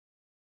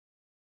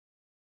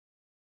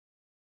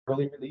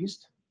early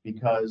released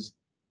because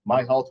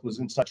my health was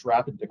in such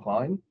rapid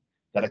decline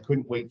that I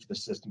couldn't wait for the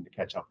system to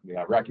catch up with me.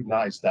 I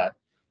recognized that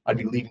I'd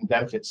be leaving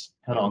benefits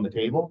kind of on the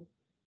table,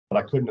 but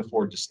I couldn't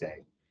afford to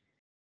stay.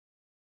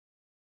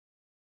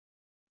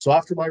 So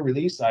after my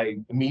release, I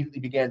immediately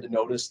began to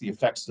notice the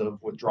effects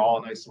of withdrawal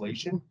and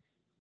isolation.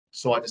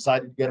 So I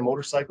decided to get a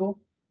motorcycle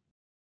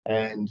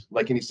and,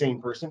 like any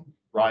sane person,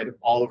 ride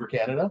all over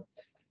Canada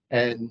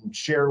and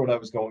share what I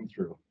was going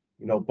through,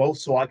 both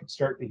so I could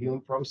start the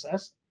healing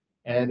process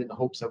and in the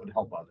hopes that would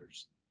help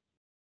others.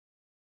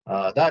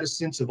 That has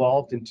since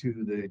evolved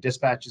into the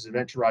Dispatches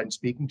Adventure Ride and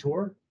Speaking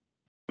Tour,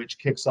 which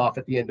kicks off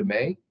at the end of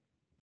May.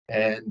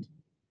 And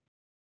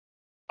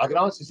I can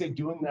honestly say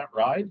doing that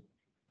ride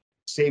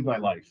saved my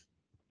life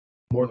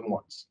more than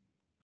once.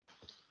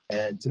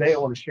 And today I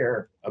want to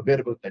share a bit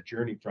about that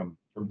journey from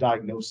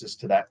diagnosis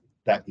to that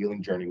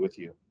healing journey with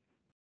you.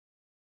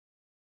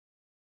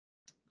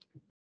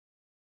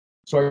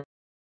 So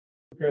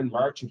I in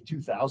March of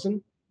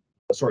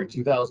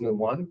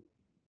 2001.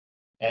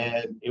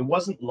 And it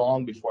wasn't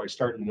long before I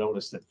started to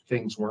notice that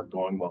things weren't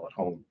going well at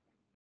home.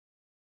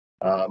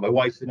 My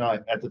wife and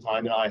I, at the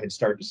time, had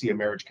started to see a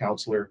marriage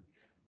counselor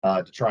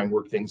to try and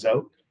work things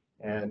out.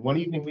 And one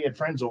evening we had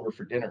friends over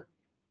for dinner.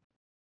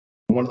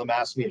 One of them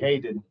asked me, "Hey,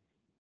 did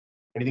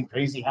anything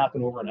crazy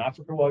happen over in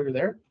Africa while you're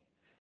there?"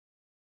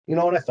 And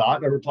I thought,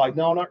 and I replied,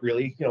 "No, not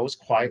really. It was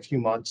quiet a few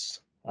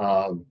months."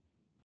 And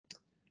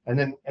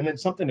then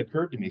something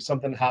occurred to me.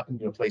 Something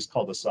happened in a place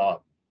called Assad.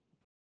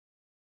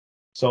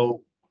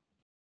 So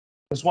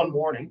this one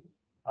morning,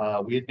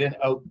 we had been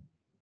out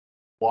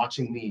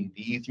watching the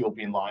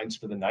Ethiopian lines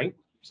for the night.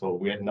 So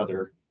we had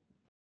another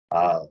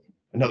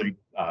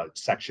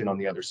section on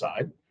the other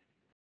side.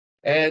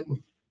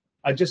 And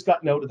I just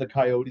gotten out of the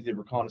Coyote, the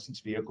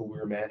reconnaissance vehicle we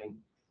were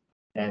manning,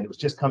 and it was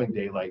just coming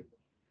daylight.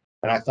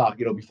 And I thought,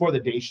 before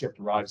the day shift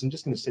arrives, I'm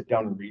just going to sit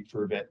down and read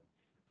for a bit.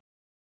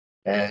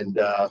 And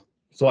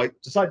so I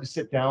decided to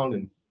sit down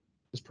and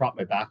just prop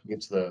my back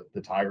against the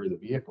tire of the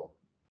vehicle.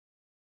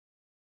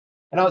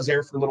 And I was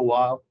there for a little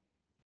while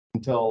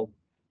until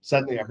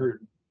suddenly I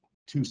heard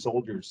two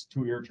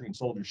Eritrean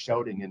soldiers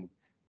shouting in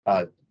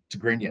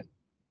Tigrinya.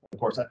 Of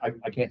course,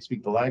 I can't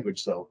speak the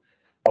language, so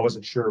I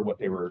wasn't sure what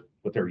they were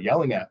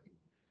yelling at me,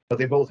 but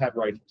they both had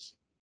rifles.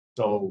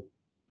 So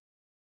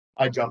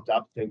I jumped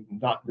up,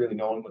 not really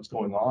knowing what's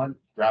going on,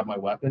 grabbed my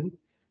weapon,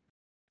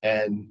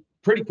 and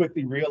pretty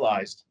quickly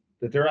realized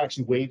that they're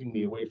actually waving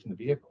me away from the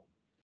vehicle.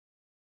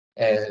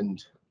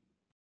 And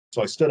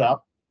so I stood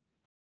up,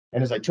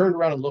 and as I turned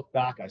around and looked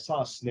back, I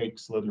saw a snake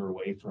slither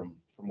away from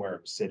where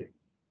I was sitting.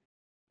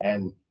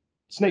 And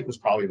the snake was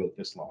probably about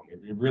this long.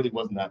 It really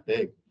wasn't that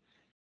big.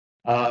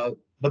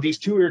 But these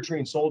two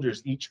Eritrean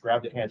soldiers each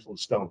grabbed a handful of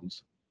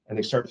stones, and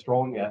they started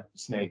throwing at the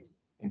snake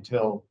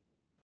until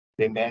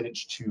they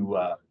managed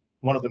to,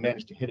 one of them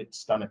managed to hit its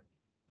stomach.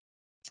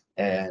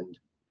 And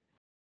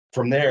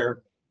from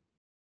there,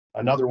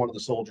 another one of the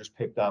soldiers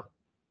picked up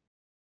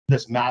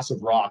this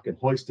massive rock and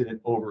hoisted it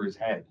over his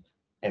head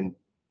and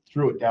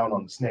threw it down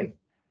on the snake.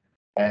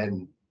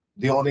 And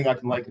the only thing I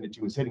can liken it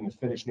to is hitting a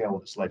finished nail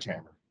with a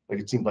sledgehammer. Like,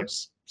 it seemed like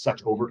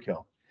such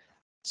overkill.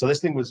 So this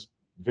thing was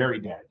very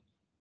dead.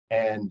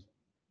 And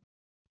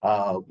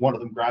one of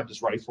them grabbed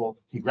his rifle.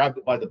 He grabbed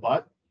it by the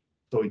butt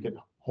so he could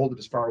hold it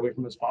as far away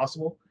from it as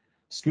possible,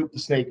 scooped the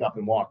snake up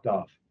and walked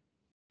off.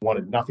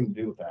 Wanted nothing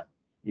to do with that,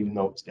 even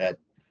though it's dead.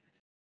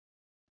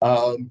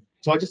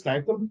 So I just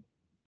thanked them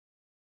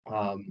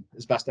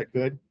as best I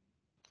could,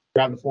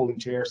 grabbed a folding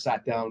chair,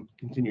 sat down,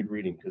 continued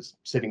reading because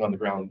sitting on the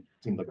ground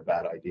seemed like a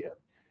bad idea.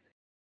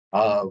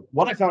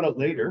 What I found out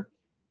later,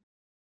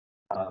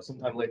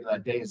 sometime later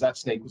that day, is that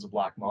snake was a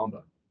black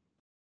mamba.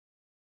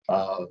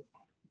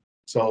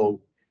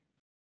 So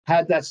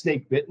had that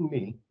snake bitten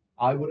me,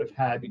 I would have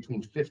had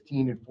between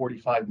 15 and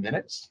 45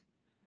 minutes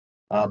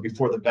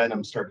before the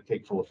venom started to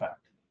take full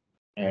effect.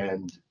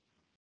 And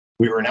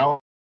we were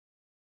now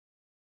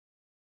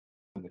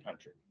in the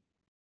country.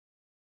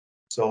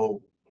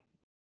 So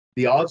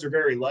the odds are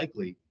very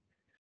likely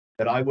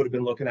that I would have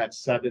been looking at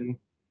 7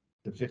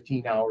 to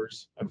 15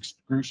 hours of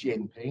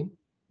excruciating pain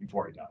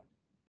before I died.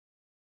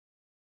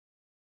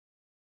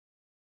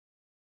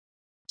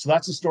 So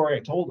that's the story I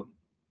told him.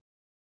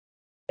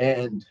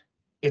 And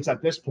it's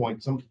at this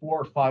point, some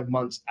 4 or 5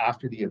 months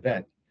after the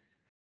event,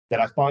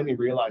 that I finally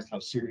realized how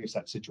serious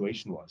that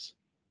situation was.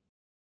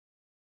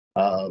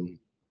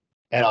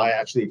 And I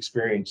actually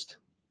experienced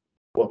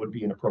what would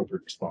be an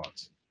appropriate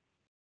response.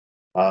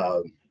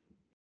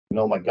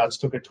 My guts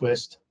took a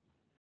twist.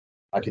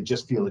 I could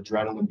just feel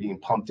adrenaline being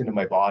pumped into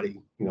my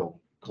body,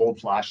 cold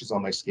flashes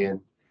on my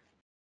skin.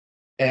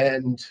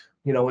 And,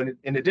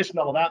 in addition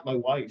to all that, my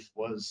wife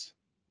was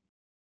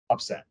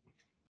upset.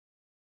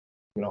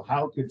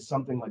 How could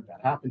something like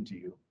that happen to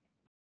you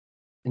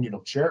and you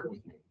don't share it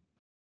with me?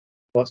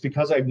 Well, it's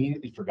because I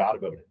immediately forgot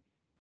about it.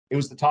 It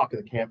was the talk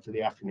of the camp for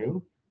the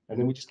afternoon, and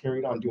then we just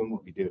carried on doing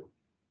what we do.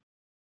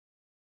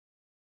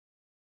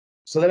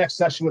 So the next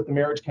session with the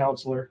marriage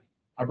counselor,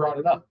 I brought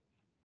it up.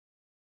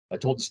 I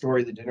told the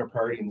story of the dinner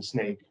party and the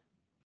snake,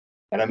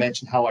 and I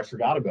mentioned how I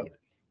forgot about it.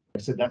 I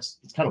said, it's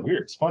kind of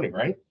weird. It's funny,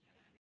 right?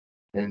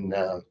 And,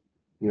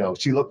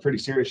 she looked pretty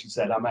serious. She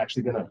said, I'm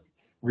actually going to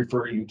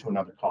refer you to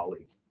another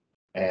colleague.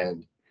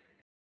 And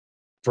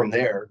from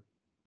there,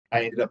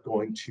 I ended up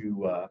going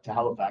to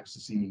Halifax to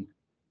see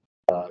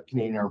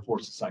Canadian Armed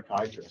Forces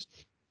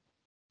psychiatrist.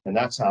 And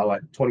that's how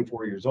at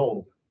 24 years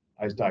old,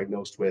 I was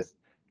diagnosed with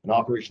an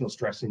operational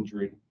stress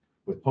injury,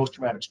 with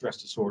post-traumatic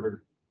stress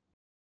disorder,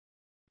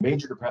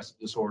 major depressive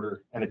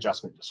disorder, and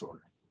adjustment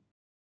disorder.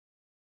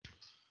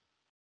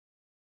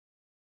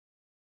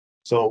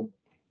 So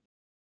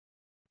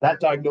that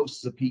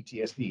diagnosis of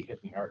PTSD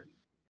hit me hard.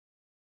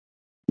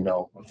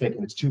 I'm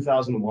thinking it's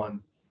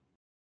 2001.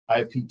 I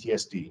have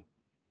PTSD.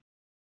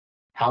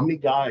 How many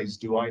guys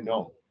do I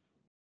know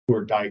who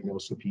are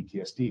diagnosed with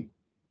PTSD?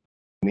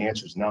 And the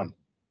answer is none,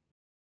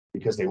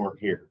 because they weren't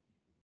here.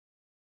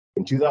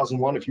 In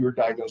 2001, if you were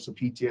diagnosed with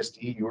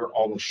PTSD, you were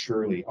almost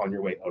surely on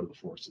your way out of the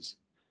forces.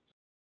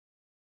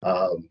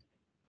 I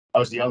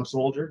was a young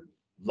soldier,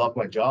 loved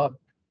my job.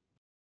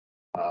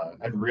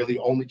 I'd really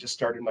only just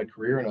started my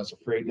career, and I was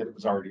afraid that it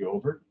was already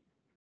over.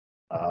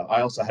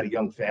 I also had a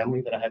young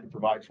family that I had to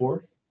provide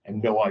for,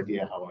 and no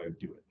idea how I would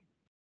do it.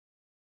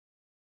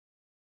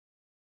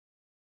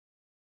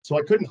 So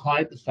I couldn't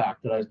hide the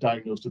fact that I was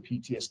diagnosed with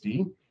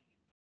PTSD,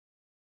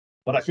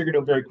 but I figured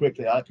out very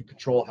quickly I could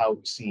control how it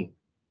was seen.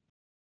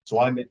 So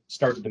I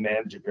started to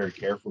manage it very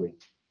carefully.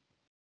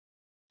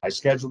 I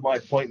scheduled my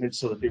appointments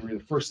so that they were the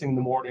first thing in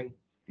the morning,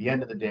 the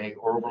end of the day,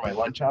 or over my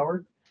lunch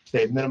hour. So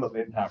they had minimum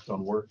impact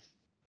on work.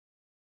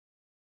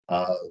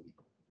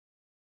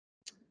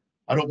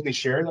 I'd openly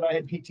share that I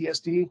had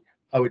PTSD.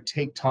 I would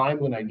take time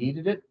when I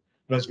needed it,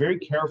 but I was very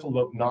careful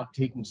about not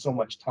taking so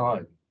much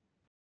time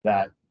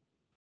that,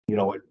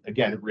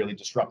 it really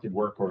disrupted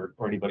work or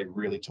anybody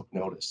really took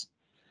notice.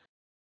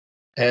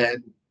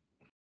 And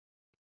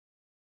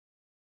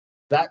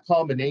that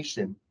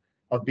combination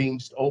of being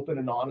just open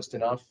and honest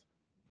enough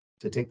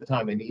to take the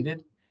time I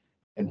needed,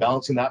 and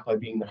balancing that by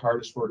being the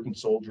hardest working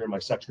soldier in my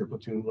section or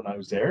platoon when I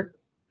was there,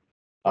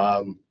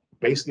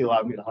 basically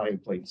allowed me to hide in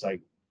plain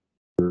sight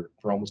for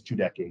almost 2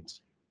 decades.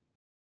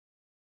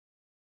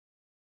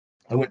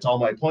 I went to all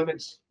my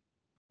appointments.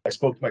 I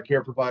spoke to my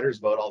care providers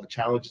about all the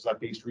challenges I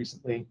faced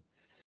recently.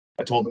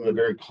 I told them in a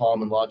very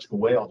calm and logical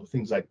way all the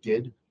things I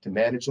did to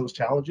manage those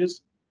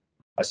challenges.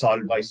 I sought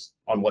advice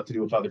on what to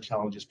do if other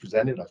challenges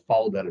presented. I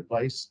followed that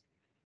advice.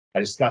 I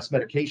discussed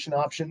medication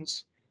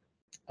options.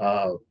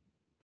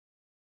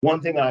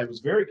 One thing I was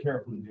very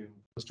careful to do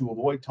was to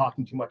avoid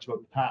talking too much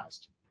about the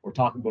past or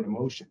talking about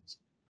emotions,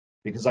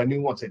 because I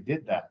knew once I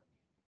did that,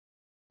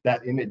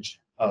 that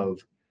image of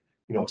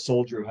a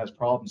soldier who has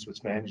problems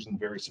but managed them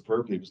very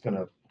superbly was going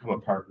to come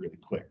apart really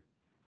quick.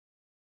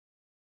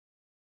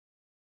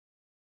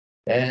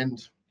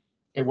 And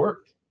it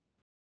worked.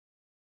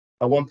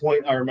 At one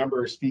point, I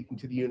remember speaking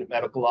to the unit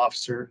medical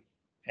officer,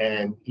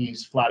 and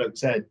he's flat out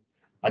said,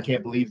 I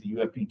can't believe that you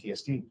have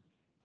PTSD.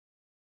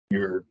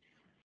 You're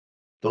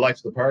the life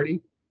of the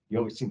party. You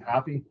always seem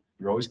happy.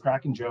 You're always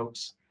cracking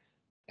jokes,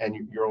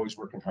 and you're always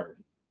working hard.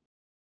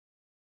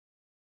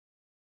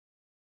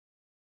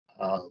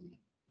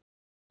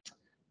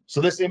 So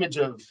this image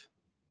of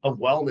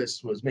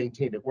wellness was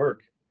maintained at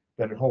work,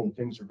 but at home,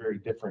 things are very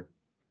different.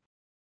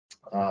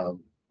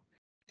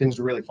 Things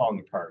were really falling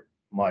apart.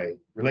 My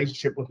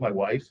relationship with my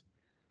wife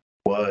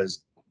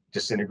was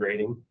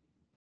disintegrating.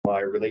 My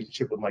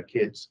relationship with my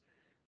kids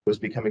was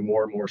becoming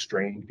more and more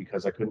strained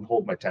because I couldn't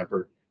hold my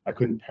temper. I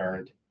couldn't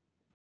parent.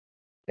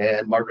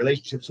 And my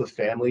relationships with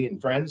family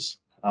and friends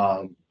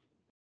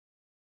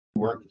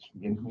weren't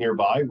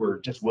nearby. Were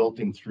just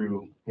wilting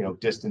through,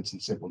 distance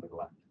and simple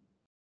neglect.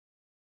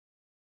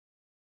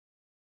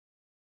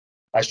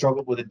 I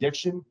struggled with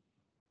addiction.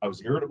 I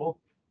was irritable,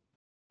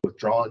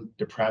 withdrawn,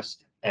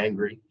 depressed,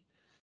 angry.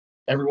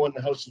 Everyone in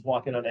the house was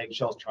walking on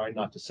eggshells, trying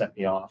not to set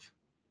me off.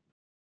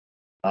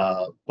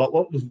 But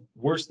what was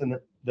worse than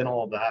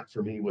all of that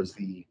for me was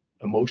the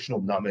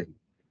emotional numbing.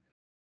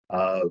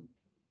 There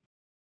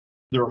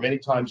were many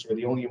times where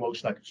the only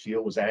emotion I could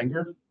feel was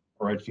anger,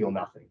 or I'd feel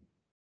nothing.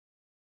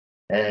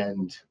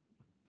 And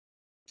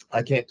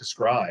I can't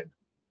describe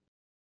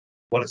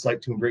what it's like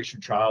to embrace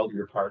your child or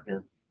your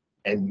partner,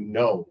 and you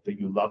know that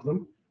you love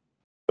them,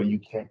 but you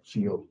can't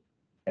feel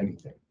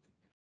anything.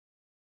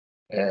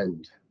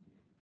 And,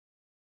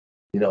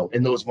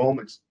 in those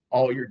moments,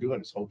 all you're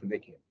doing is hoping they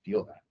can't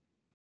feel that.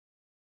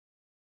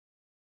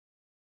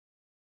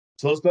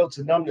 So those bouts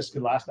of numbness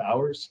could last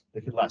hours,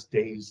 they could last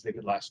days, they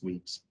could last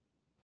weeks.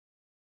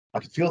 I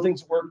could feel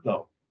things at work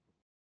though.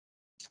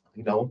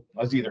 I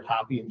was either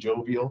happy and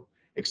jovial,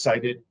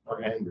 excited,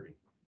 or angry.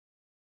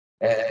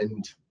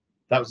 And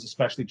that was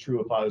especially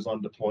true if I was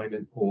on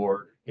deployment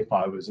or if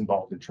I was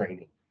involved in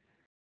training.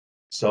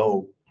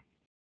 So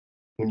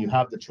when you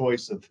have the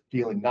choice of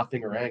feeling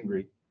nothing or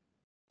angry,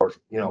 or,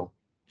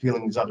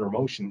 feeling these other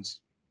emotions,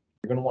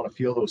 you're going to want to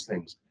feel those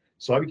things.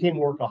 So I became a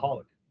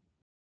workaholic.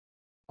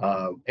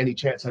 Any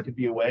chance I could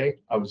be away,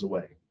 I was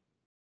away.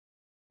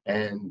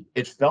 And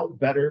it felt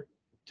better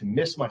to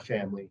miss my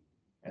family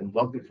and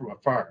love them from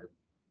afar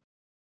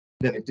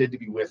than it did to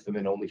be with them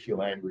and only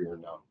feel angry or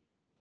numb.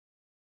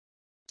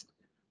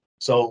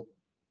 So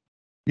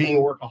being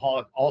a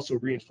workaholic also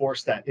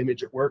reinforced that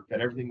image at work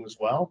that everything was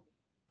well,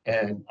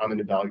 and I'm an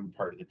invaluable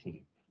part of the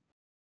team.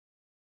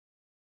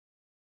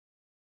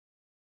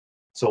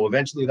 So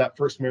eventually that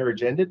first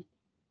marriage ended.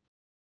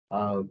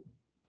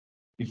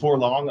 Before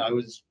long, I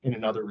was in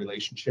another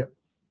relationship,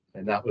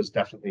 and that was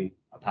definitely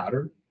a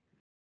pattern.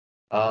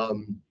 My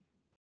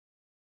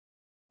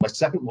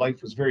second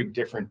wife was very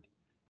different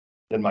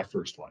than my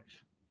first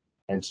wife.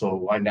 And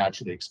so I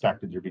naturally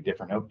expected there to be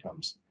different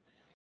outcomes.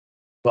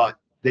 But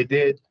they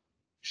did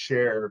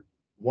share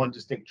one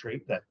distinct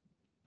trait that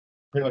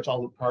pretty much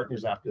all the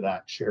partners after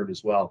that shared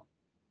as well.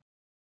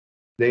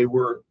 They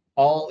were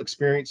all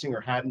experiencing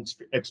or hadn't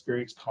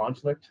experienced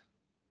conflict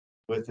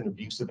with an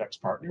abusive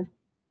ex-partner,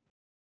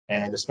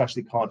 and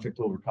especially conflict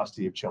over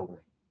custody of children.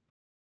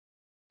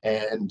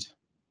 And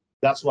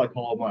that's what I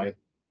call my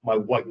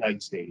white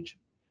knight stage.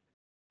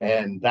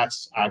 And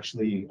that's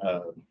actually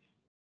a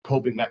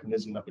coping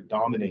mechanism that would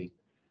dominate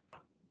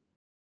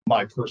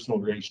my personal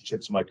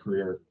relationships, my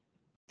career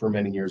for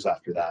many years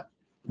after that,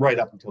 right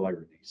up until I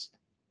released.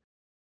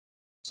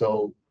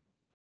 So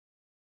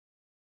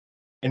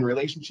in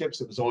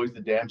relationships, it was always the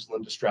damsel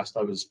in distress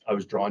I was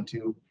drawn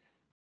to.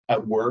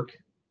 At work,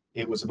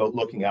 it was about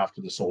looking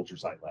after the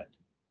soldiers I led.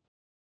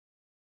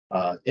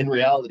 In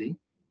reality,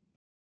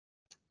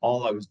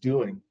 all I was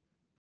doing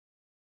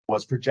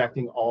was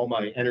projecting all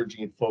my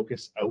energy and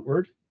focus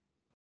outward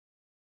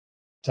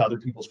to other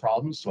people's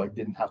problems, so I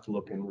didn't have to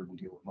look inward and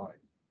deal with mine.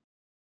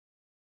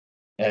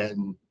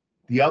 And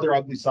the other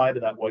ugly side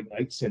of that white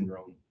knight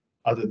syndrome,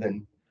 other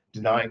than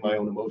denying my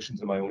own emotions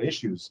and my own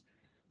issues,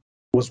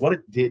 was what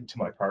it did to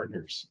my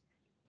partners.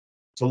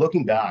 So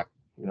looking back,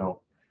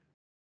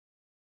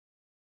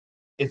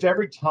 if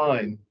every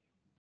time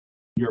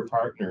your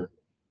partner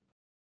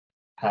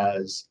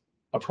has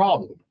a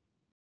problem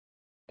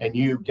and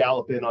you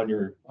gallop in on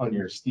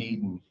your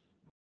steed and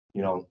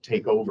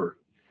take over,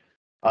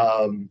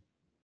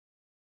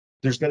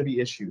 there's going to be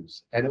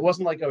issues. And it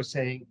wasn't like I was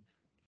saying,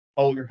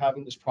 oh, you're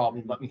having this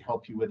problem, let me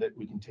help you with it,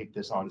 we can take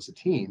this on as a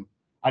team.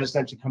 I'd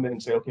essentially come in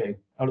and say, okay,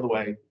 out of the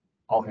way,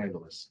 I'll handle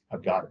this,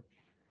 I've got it.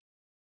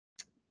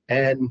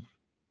 And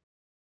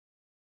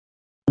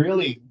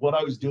really what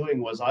I was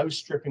doing was I was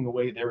stripping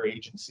away their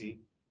agency.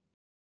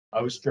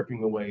 I was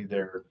stripping away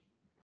their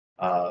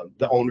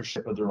the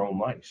ownership of their own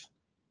life.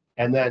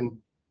 And then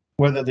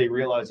whether they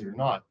realize it or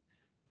not,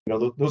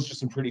 those are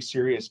some pretty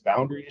serious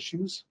boundary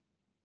issues,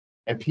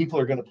 and people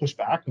are going to push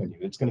back on you.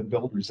 It's going to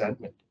build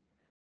resentment.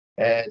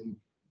 And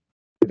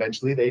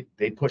eventually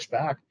they'd push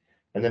back,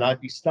 and then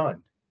I'd be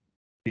stunned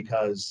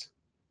because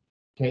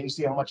can't you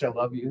see how much I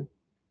love you?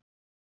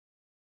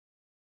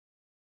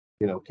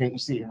 Can't you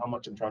see how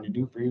much I'm trying to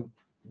do for you?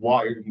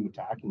 Why are you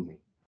attacking me?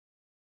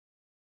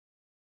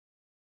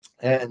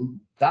 And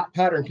that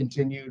pattern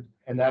continued,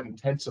 and that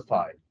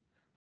intensified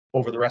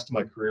over the rest of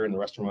my career and the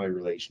rest of my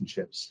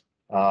relationships.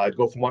 I'd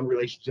go from one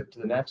relationship to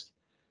the next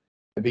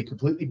and be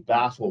completely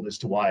baffled as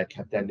to why I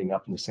kept ending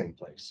up in the same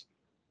place.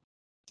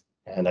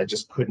 And I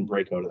just couldn't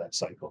break out of that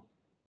cycle.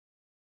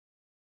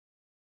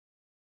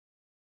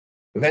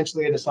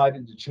 Eventually, I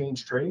decided to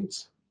change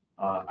trades.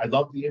 I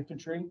loved the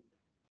infantry,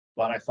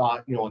 but I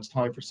thought, it's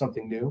time for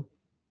something new.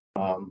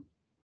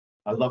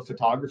 I love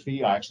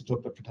photography. I actually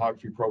took the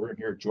photography program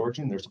here at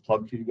Georgian. There's a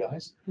plug for you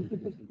guys.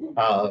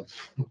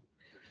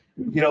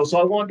 So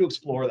I wanted to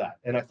explore that.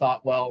 And I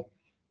thought, well,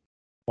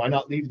 why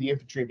not leave the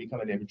infantry and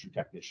become an infantry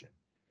technician?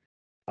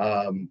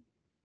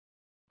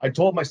 I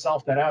told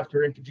myself that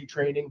after infantry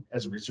training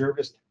as a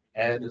reservist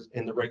and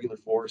in the regular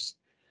force,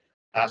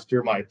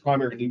 after my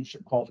primary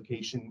leadership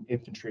qualification,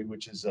 infantry,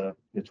 which is a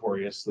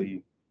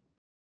notoriously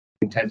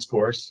intense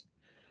course,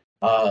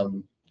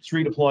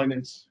 3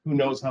 deployments, who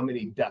knows how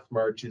many death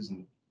marches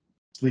and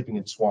sleeping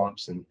in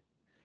swamps and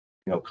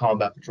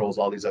combat patrols,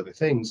 all these other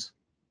things,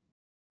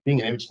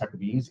 being an image tech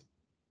would be easy.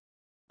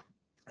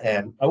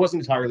 And I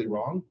wasn't entirely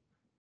wrong.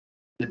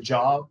 The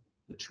job,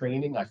 the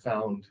training, I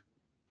found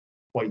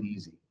quite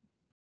easy,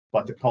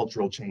 but the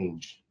cultural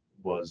change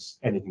was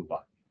anything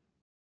but.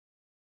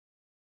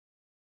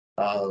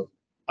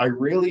 I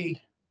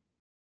really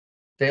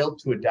failed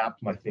to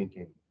adapt my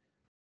thinking,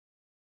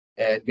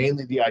 and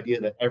mainly the idea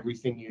that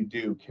everything you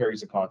do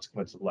carries a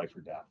consequence of life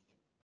or death.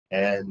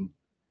 And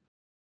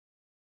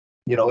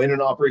in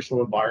an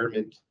operational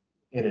environment,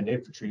 in an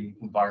infantry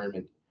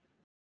environment,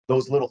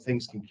 those little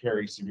things can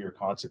carry severe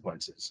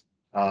consequences.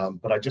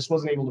 But I just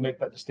wasn't able to make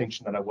that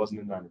distinction that I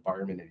wasn't in that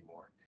environment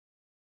anymore.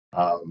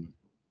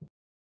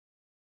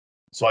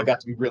 So I got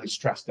to be really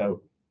stressed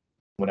out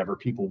whenever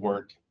people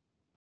weren't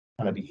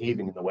kind of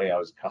behaving in the way I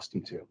was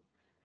accustomed to.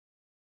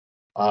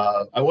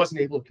 I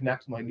wasn't able to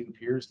connect with my new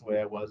peers the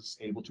way I was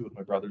able to with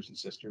my brothers and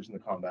sisters in the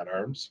combat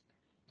arms.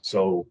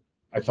 So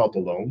I felt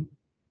alone.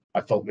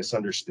 I felt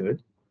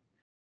misunderstood.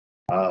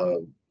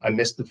 I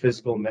missed the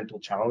physical and mental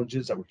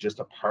challenges that were just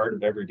a part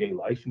of everyday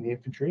life in the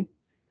infantry.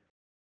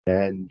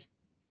 And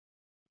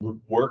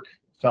work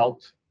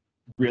felt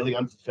really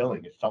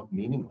unfulfilling. It felt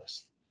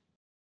meaningless.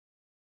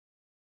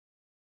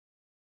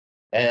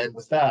 And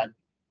with that,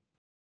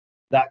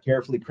 that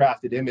carefully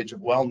crafted image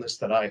of wellness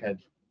that I had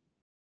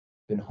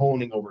been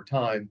honing over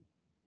time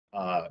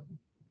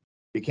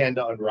began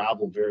to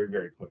unravel very,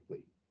 very quickly.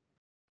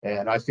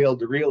 And I failed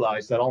to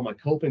realize that all my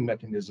coping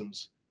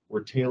mechanisms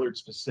were tailored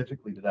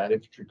specifically to that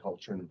infantry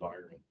culture and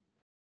environment.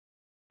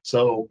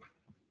 So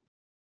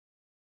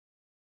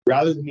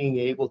rather than being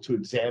able to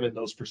examine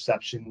those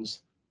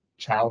perceptions,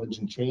 challenge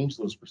and change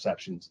those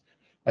perceptions,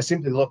 I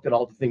simply looked at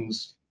all the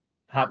things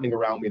happening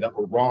around me that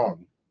were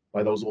wrong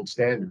by those old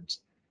standards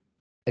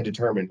and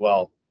determined,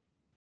 well,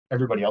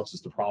 everybody else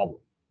is the problem.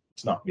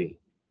 It's not me.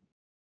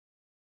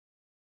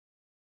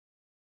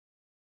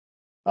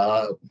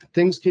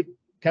 Things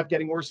kept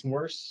getting worse and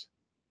worse.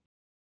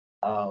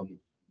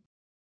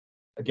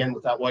 Again,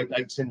 with that white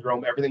knight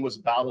syndrome, everything was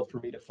a battle for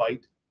me to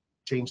fight,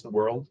 change the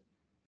world.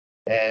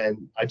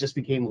 And I just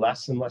became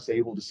less and less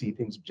able to see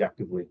things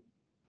objectively.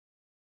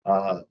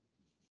 The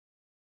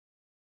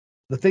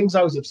things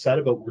I was upset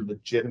about were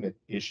legitimate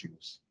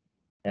issues.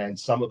 And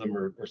some of them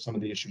are some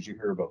of the issues you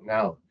hear about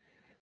now.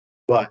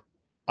 But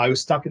I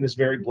was stuck in this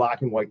very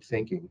black and white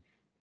thinking.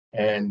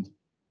 And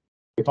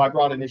if I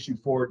brought an issue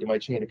forward to my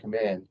chain of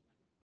command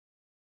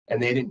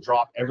and they didn't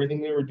drop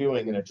everything they were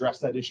doing and address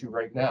that issue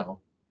right now,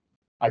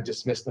 I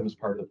dismissed them as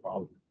part of the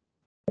problem.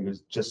 I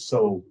was just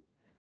so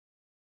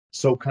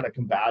kind of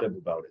combative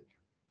about it.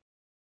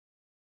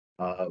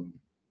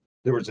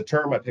 There was a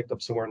term I picked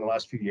up somewhere in the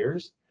last few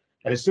years,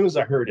 and as soon as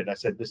I heard it, I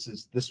said,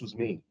 this was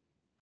me.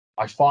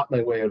 I fought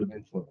my way out of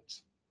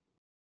influence.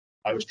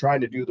 I was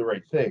trying to do the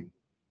right thing,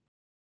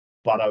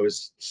 but I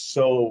was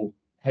so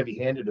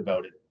heavy-handed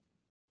about it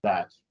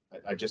that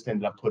I just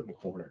ended up put in a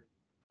corner.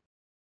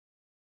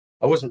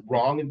 I wasn't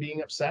wrong in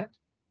being upset,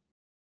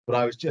 but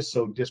I was just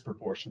so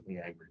disproportionately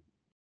angry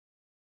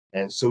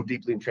and so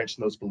deeply entrenched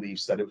in those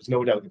beliefs that it was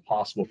no doubt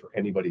impossible for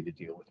anybody to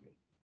deal with me.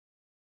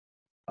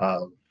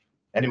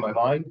 And in my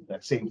mind,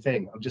 that same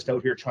thing. I'm just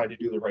out here trying to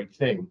do the right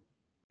thing.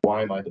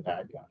 Why am I the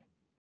bad guy?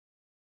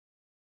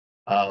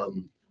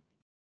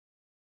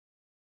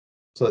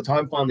 So the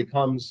time finally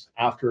comes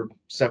after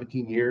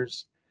 17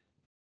 years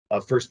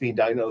of first being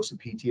diagnosed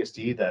with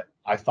PTSD that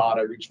I thought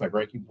I reached my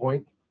breaking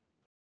point.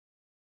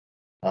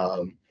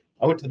 I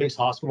went to the base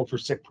hospital for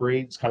sick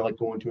parades, kind of like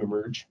going to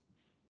emerge.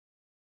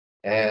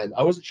 And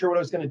I wasn't sure what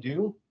I was going to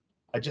do.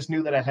 I just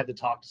knew that I had to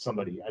talk to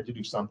somebody. I had to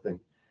do something.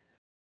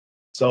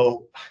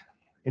 So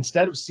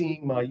instead of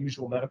seeing my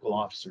usual medical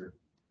officer,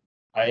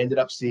 I ended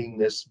up seeing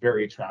this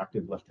very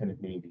attractive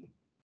Lieutenant Navy.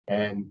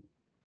 And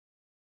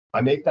I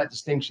make that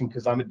distinction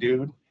because I'm a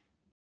dude.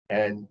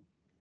 And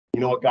you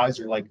know what guys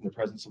are like in the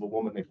presence of a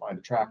woman they find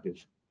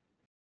attractive.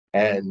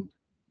 And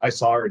I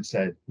saw her and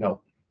said,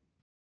 no,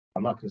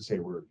 I'm not going to say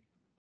a word.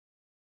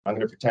 I'm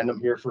going to pretend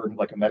I'm here for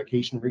like a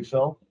medication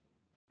refill,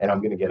 and I'm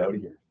going to get out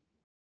of here.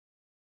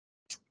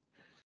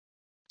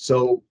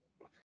 So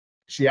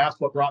she asked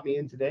what brought me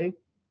in today,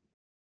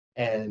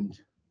 and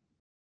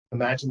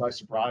imagine my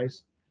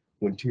surprise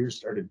when tears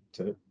started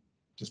to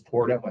just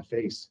pour down my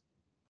face.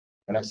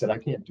 And I said, I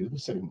can't do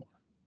this anymore.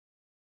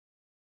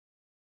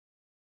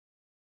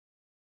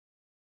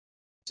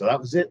 So that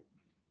was it.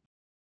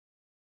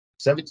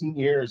 17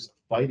 years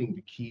fighting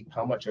to keep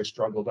how much I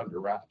struggled under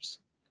wraps.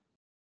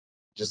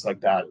 Just like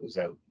that, it was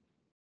out.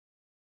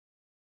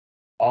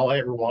 All I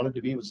ever wanted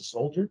to be was a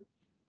soldier.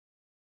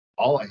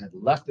 All I had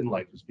left in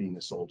life was being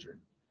a soldier.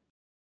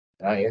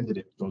 And I ended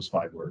it with those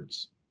 5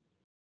 words.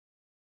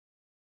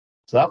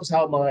 So that was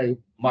how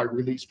my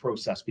release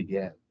process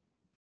began.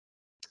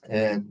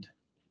 And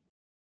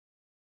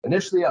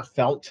initially I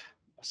felt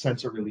a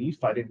sense of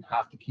relief. I didn't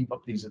have to keep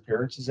up these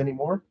appearances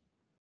anymore.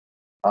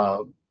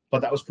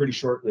 But that was pretty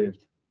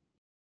short-lived.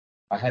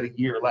 I had a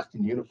year left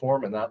in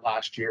uniform, and that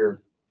last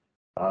year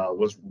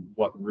was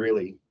what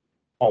really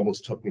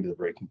almost took me to the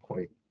breaking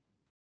point.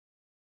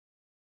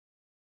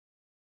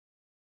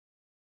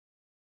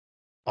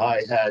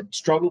 I had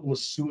struggled with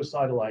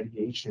suicidal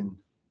ideation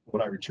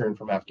when I returned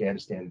from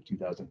Afghanistan in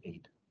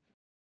 2008.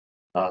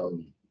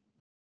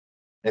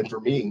 And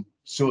for me,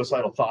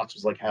 suicidal thoughts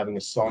was like having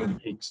a song you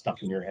hate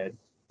stuck in your head.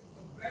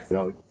 You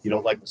know, you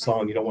don't like the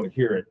song, you don't want to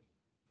hear it,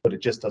 but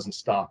it just doesn't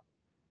stop.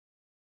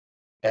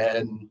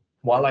 And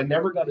while I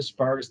never got as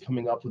far as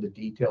coming up with a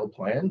detailed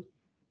plan,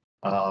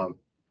 it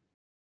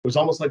was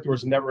almost like there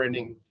was a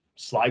never-ending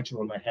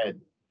slideshow in my head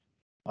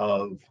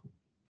of,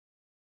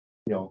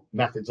 you know,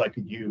 methods I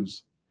could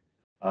use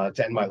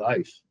to end my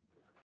life.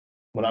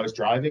 When I was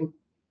driving,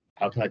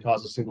 how can I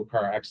cause a single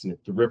car accident?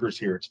 The river's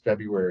here. It's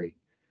February.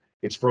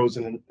 It's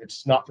frozen. And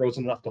it's not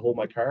frozen enough to hold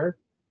my car.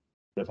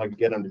 But if I could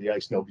get under the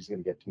ice, nobody's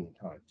going to get to me in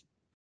time.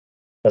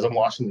 As I'm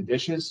washing the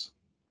dishes,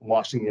 I'm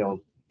washing, you know,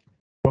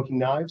 cooking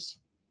knives,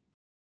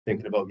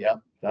 thinking about, yeah,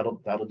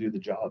 that'll do the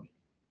job.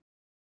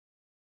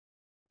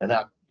 And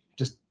that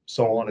just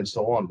so on and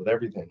so on with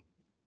everything.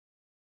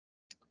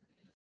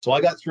 So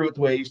I got through it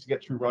the way I used to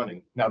get through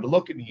running. Now, to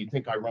look at me, you'd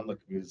think I run like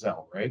a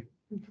gazelle, right?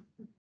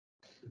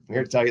 I'm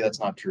here to tell you that's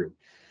not true.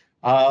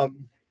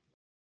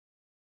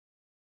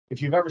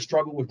 If you've ever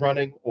struggled with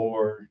running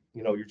or,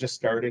 you know, you're just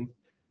starting,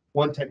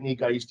 one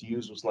technique I used to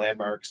use was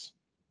landmarks.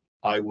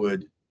 I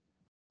would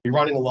be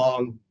running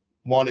along,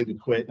 wanting to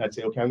quit, and I'd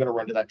say, okay, I'm going to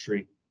run to that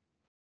tree.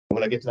 And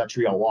when I get to that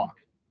tree, I'll walk.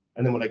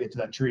 And then when I get to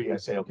that tree, I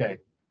say, okay,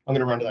 I'm going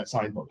to run to that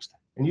signpost.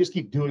 And you just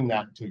keep doing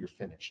that until you're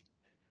finished.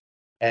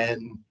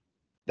 And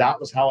that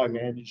was how I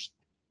managed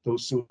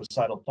those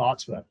suicidal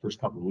thoughts for that first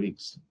couple of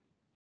weeks. I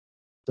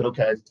said,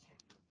 okay,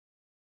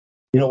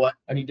 you know what?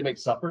 I need to make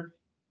supper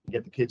and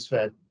get the kids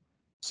fed.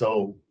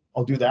 So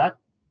I'll do that.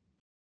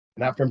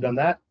 And after I'm done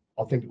that,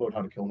 I'll think about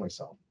how to kill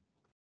myself.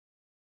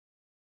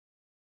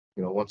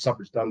 You know, once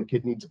supper's done, the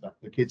kids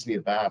need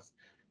a bath.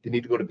 They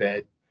need to go to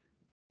bed.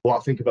 Well,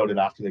 I'll think about it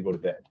after they go to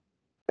bed.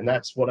 And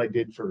that's what I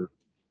did for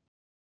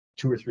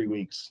 2 or 3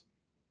 weeks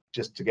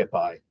just to get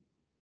by.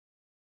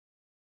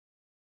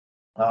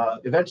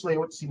 Eventually, I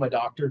went to see my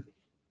doctor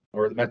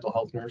or the mental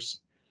health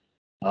nurse.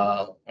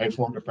 I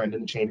informed a friend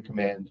in the chain of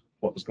command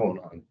what was going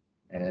on.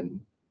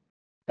 And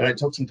I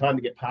took some time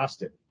to get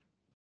past it.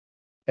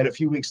 And a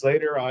few weeks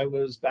later, I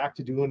was back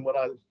to doing what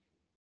I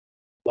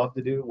love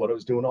to do, what I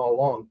was doing all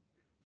along,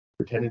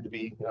 pretending to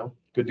be,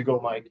 good to go,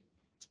 Mike.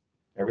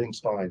 Everything's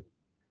fine.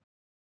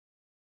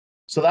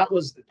 So that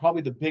was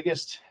probably the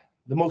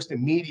most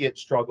immediate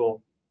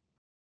struggle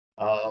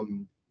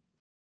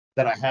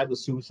that I had with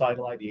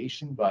suicidal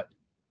ideation, but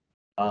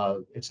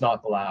it's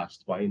not the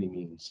last by any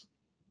means.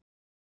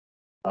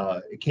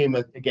 It came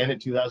again in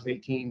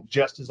 2018,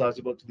 just as I was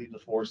about to leave the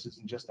forces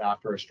and just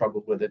after I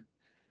struggled with it,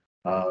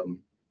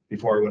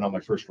 before I went on my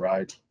first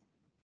ride.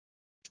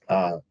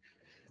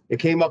 It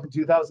came up in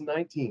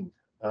 2019,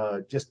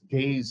 just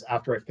days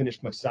after I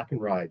finished my second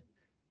ride,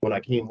 when I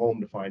came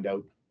home to find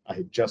out I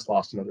had just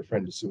lost another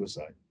friend to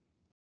suicide.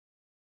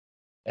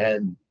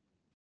 And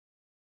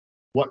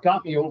what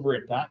got me over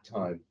it that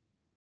time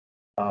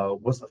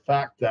was the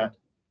fact that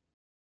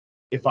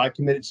if I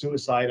committed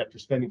suicide after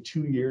spending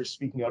 2 years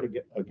speaking out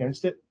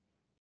against it,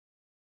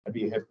 I'd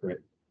be a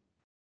hypocrite.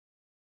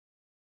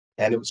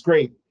 And it was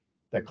great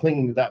that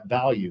clinging to that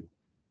value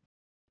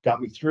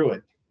got me through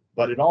it,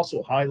 but it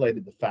also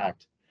highlighted the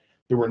fact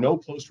there were no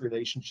close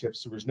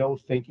relationships. There was no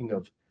thinking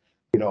of,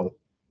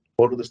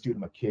 what will this do to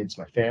my kids,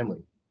 my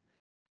family?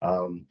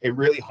 It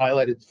really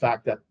highlighted the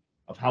fact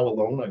of how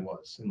alone I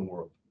was in the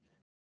world.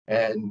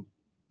 And,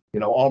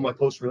 all my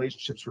close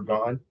relationships were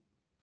gone,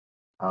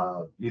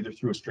 either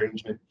through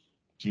estrangement,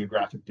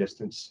 geographic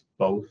distance,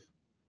 both.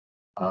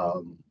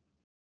 The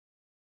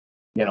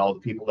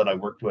people that I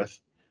worked with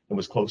and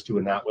was close to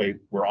in that way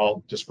were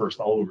all dispersed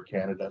all over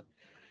Canada.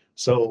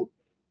 So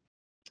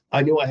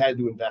I knew I had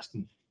to invest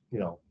in,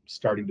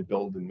 starting to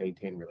build and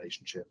maintain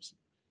relationships.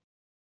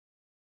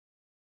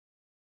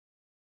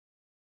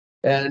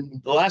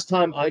 And the last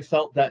time I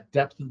felt that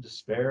depth of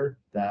despair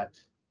that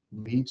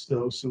leads to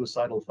those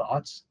suicidal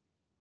thoughts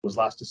was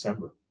last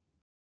December,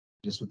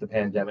 just with the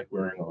pandemic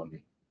wearing on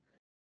me.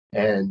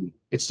 And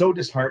it's so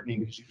disheartening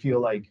because you feel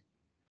like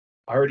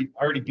I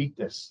already beat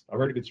this. I've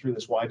already been through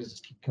this. Why does this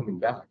keep coming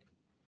back?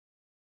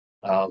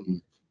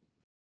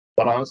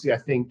 But honestly, I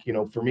think,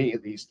 for me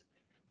at least,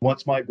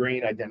 once my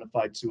brain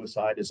identified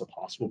suicide as a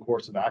possible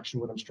course of action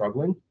when I'm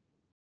struggling,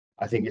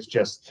 I think it's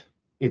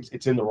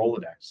in the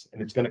Rolodex,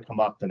 and it's going to come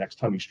up the next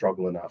time you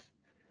struggle enough.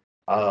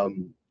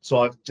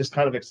 So I've just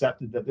kind of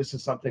accepted that this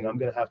is something I'm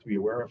going to have to be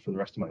aware of for the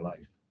rest of my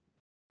life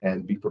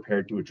and be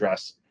prepared to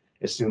address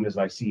as soon as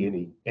I see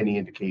any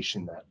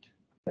indication that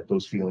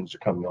those feelings are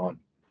coming on.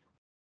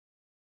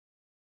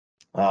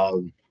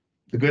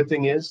 The good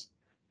thing is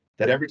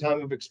that every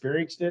time I've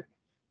experienced it,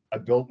 I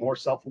build more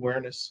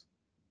self-awareness,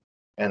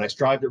 and I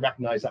strive to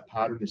recognize that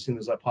pattern as soon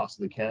as I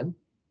possibly can.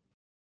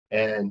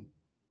 And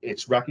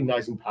it's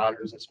recognizing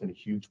patterns that's been a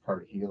huge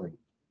part of healing.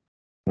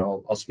 And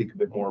I'll speak a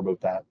bit more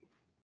about that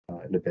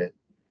in a bit.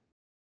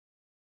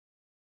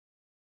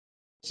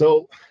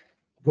 So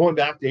going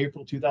back to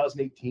April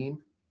 2018,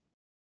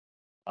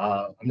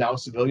 I'm now a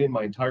civilian.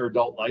 My entire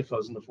adult life I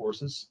was in the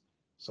forces,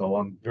 so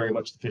I'm very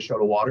much the fish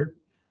out of water.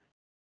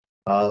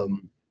 I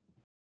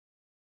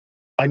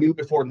knew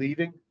before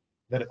leaving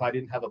that if I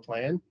didn't have a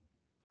plan,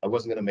 I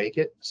wasn't going to make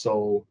it.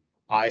 So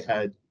I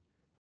had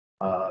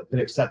been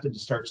accepted to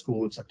start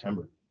school in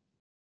September.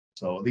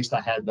 So at least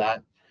I had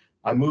that.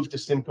 I moved to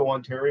Simcoe,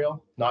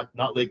 Ontario,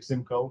 not Lake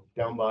Simcoe,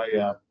 down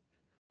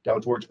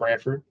towards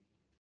Brantford.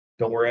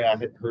 Don't worry, I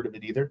hadn't heard of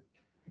it either.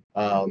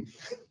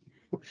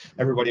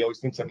 Everybody always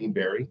thinks I mean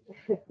Barrie.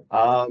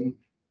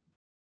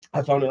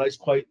 I found a nice,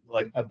 quite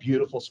like a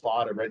beautiful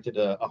spot. I rented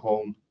a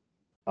home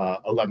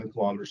 11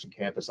 kilometers from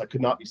campus. I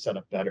could not be set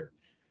up better.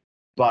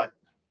 But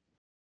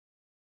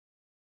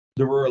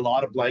there were a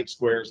lot of blank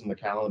squares in the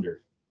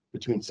calendar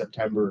between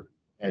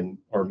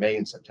May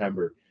and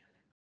September.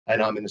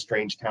 And I'm in a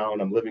strange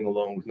town. I'm living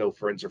alone with no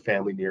friends or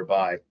family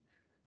nearby.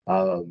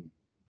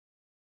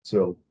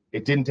 So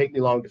it didn't take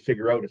me long to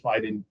figure out if I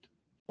didn't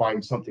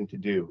find something to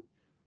do,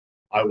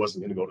 I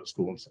wasn't going to go to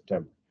school in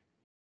September.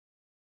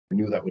 I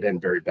knew that would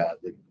end very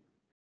badly.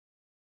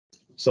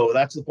 So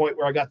that's the point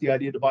where I got the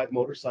idea to buy the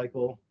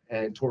motorcycle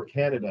and tour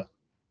Canada.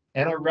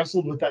 And I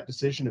wrestled with that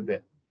decision a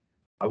bit.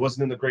 I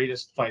wasn't in the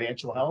greatest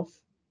financial health,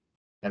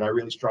 and I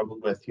really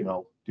struggled with,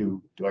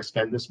 do I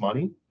spend this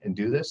money and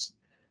do this?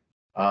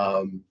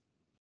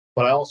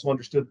 But I also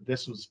understood that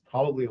this was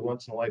probably a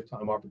once in a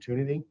lifetime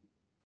opportunity.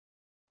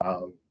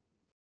 Um,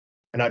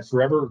 and I'd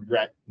forever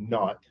regret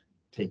not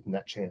taking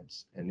that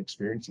chance and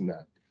experiencing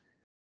that.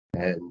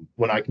 And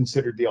when I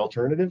considered the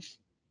alternative,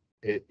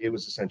 it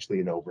was essentially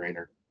a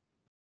no-brainer.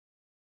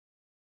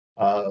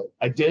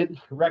 I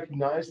did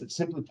recognize that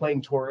simply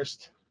playing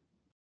tourist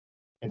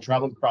and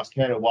traveling across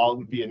Canada, while it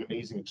would be an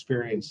amazing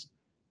experience,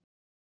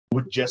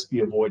 would just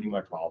be avoiding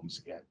my problems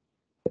again.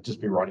 I'd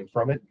just be running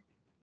from it.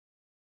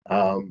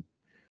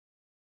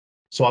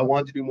 So I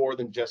wanted to do more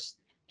than just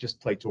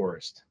play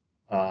tourist.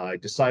 I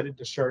decided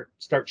to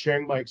start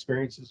sharing my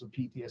experiences with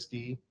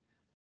PTSD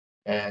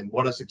and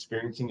what I was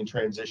experiencing in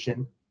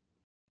transition.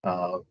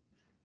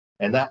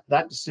 And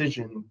that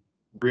decision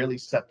really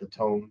set the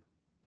tone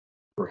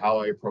for how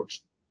I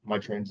approached my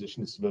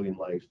transition to civilian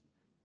life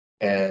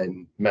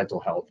and mental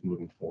health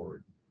moving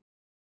forward.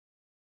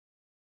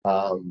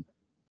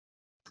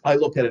 I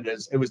look at it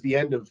as it was the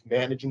end of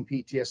managing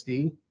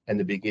PTSD and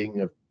the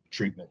beginning of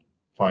treatment,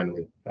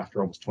 finally,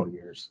 after almost 20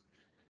 years.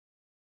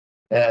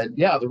 And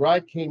yeah, the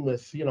ride came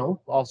with,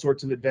 all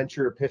sorts of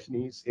adventure,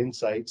 epiphanies,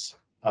 insights.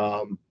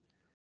 But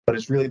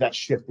it's really that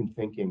shift in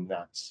thinking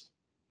that's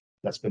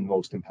been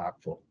most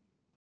impactful.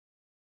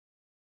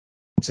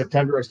 In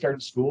September, I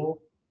started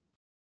school.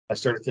 I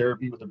started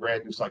therapy with a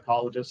brand new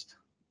psychologist.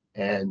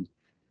 And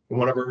in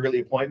one of her early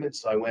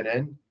appointments, I went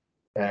in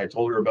and I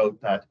told her about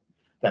that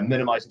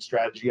minimizing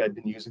strategy I'd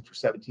been using for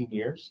 17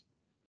 years.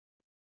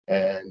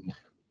 And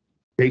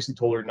basically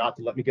told her not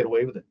to let me get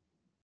away with it.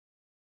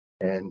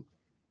 And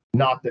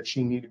not that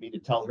she needed me to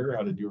tell her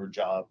how to do her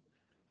job,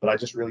 but I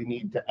just really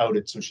needed to out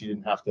it so she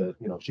didn't have to,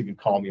 she could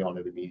call me on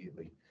it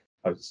immediately.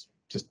 I was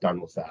just done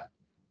with that.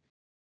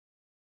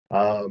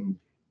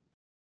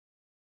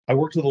 I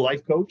worked with a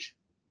life coach,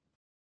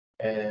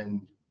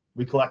 and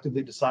we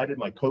collectively decided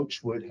my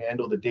coach would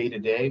handle the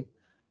day-to-day.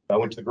 I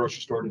went to the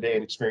grocery store today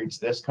and experienced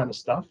this kind of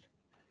stuff,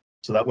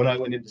 so that when I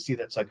went in to see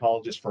that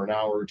psychologist for an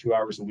hour or 2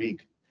 hours a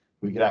week,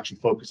 we could actually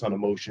focus on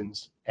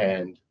emotions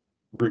and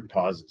root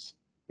causes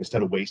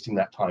instead of wasting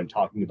that time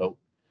talking about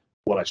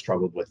what I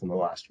struggled with in the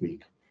last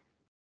week.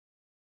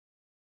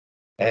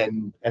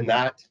 And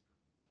that,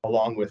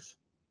 along with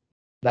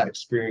that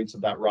experience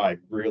of that ride,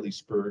 really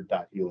spurred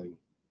that healing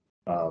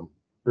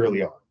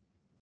early on.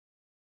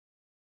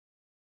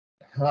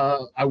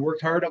 I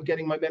worked hard on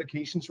getting my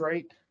medications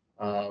right.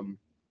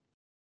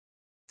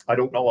 I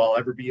don't know I'll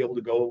ever be able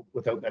to go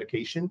without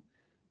medication,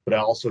 but I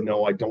also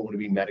know I don't want to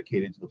be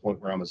medicated to the point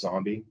where I'm a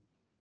zombie.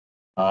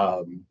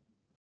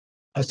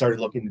 I started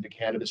looking into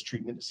cannabis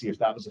treatment to see if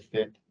that was a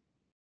fit,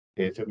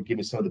 if it would give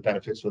me some of the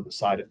benefits with the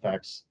side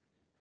effects.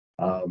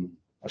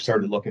 I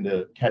started looking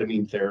into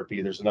ketamine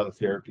therapy. There's another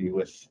therapy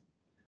with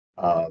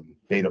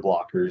beta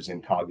blockers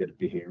and cognitive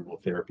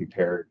behavioral therapy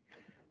paired.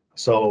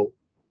 So,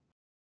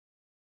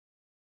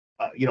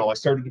 I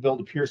started to build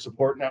a peer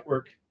support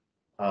network,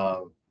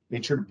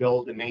 made sure to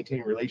build and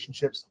maintain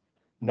relationships,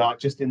 not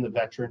just in the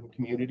veteran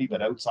community,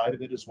 but outside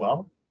of it as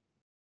well.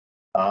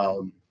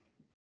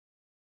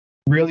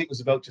 Really, it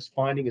was about just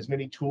finding as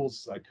many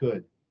tools as I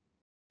could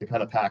to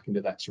kind of pack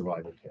into that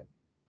survival kit.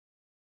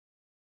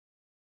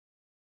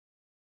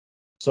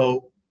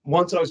 So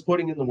once I was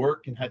putting in the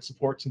work and had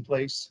supports in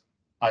place,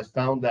 I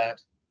found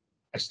that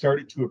I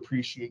started to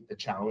appreciate the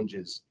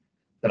challenges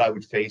that I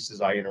would face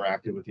as I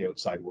interacted with the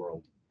outside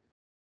world.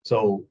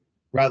 So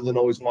rather than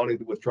always wanting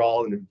to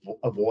withdraw and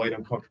avoid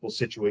uncomfortable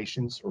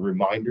situations or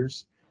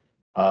reminders,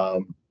 I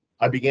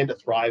began to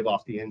thrive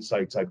off the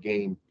insights I've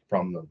gained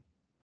from them.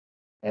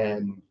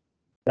 And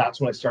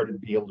that's when I started to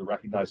be able to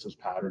recognize those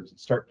patterns and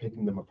start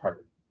picking them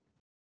apart.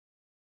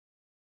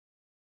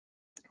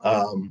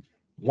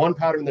 One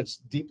pattern that's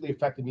deeply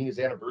affected me is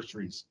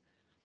anniversaries.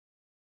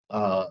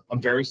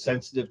 I'm very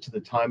sensitive to the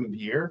time of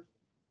year,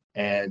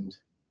 and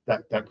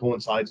that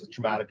coincides with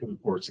traumatic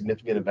or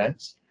significant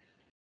events.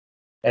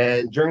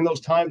 And during those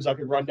times, I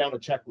could run down a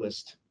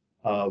checklist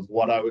of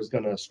what I was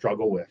going to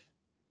struggle with.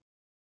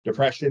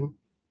 Depression,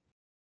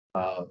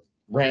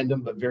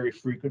 random but very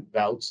frequent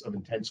bouts of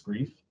intense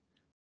grief,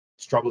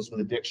 struggles with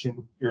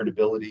addiction,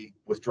 irritability,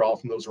 withdrawal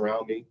from those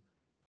around me.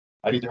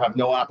 I'd either have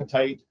no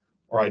appetite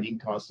or I'd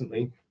eat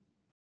constantly.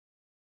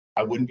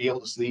 I wouldn't be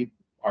able to sleep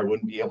or I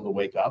wouldn't be able to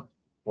wake up,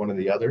 one or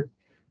the other,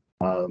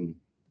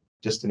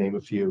 just to name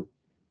a few.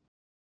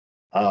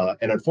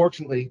 And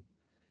unfortunately,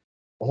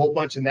 a whole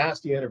bunch of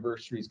nasty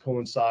anniversaries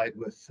coincide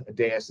with a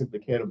day I simply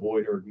can't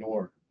avoid or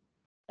ignore.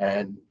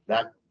 And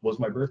that was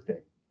my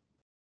birthday.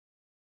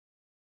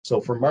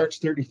 So from March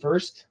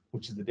 31st,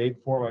 which is the day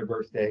before my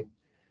birthday,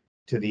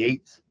 to the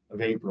 8th of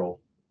April,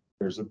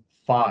 there's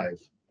 5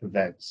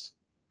 events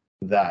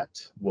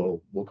that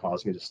will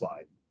cause me to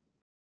slide.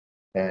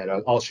 And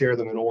I'll share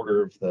them in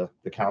order of the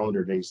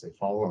calendar days they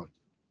fall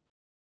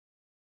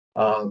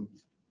on.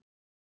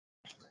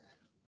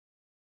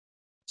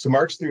 So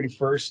March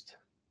 31st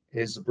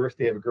is the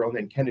birthday of a girl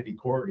named Kennedy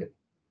Corrigan,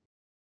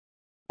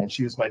 and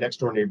she was my next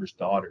door neighbor's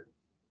daughter.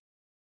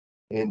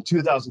 In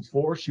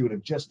 2004, she would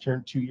have just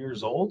turned 2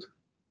 years old.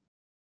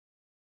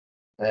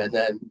 And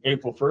then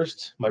April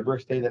 1st, my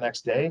birthday the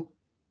next day,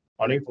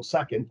 on April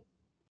 2nd,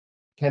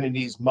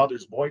 Kennedy's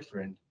mother's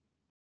boyfriend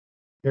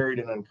carried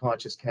an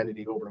unconscious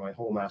Kennedy over to my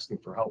home asking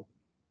for help.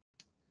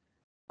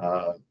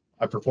 I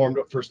performed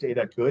what first aid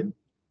I could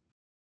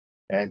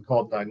and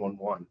called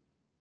 911.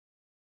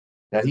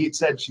 Now, he had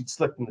said she'd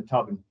slipped in the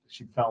tub and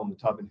she fell in the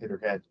tub and hit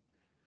her head.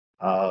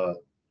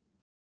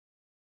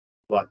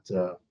 But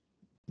the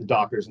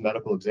doctors and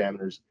medical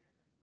examiners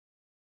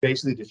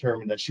basically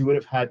determined that she would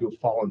have had to have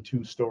fallen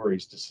 2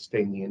 stories to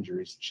sustain the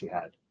injuries that she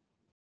had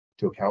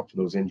to account for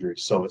those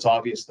injuries. So it's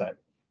obvious that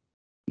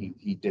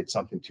he did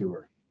something to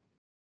her.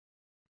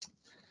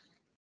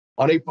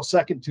 On April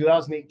 2nd,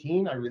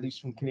 2018, I released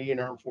from Canadian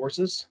Armed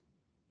Forces.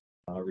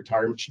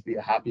 Retirement should be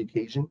a happy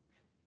occasion,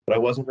 but I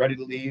wasn't ready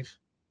to leave.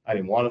 I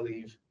didn't want to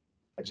leave.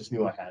 I just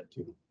knew I had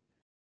to.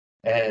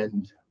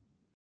 And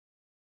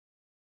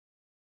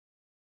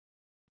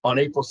on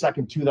April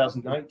 2nd,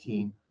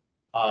 2019,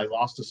 I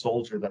lost a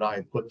soldier that I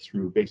had put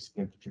through basic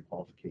infantry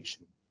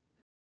qualification.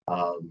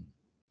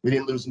 We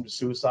didn't lose him to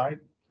suicide,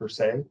 per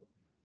se,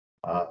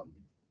 but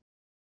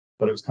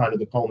it was kind of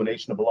the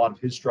culmination of a lot of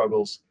his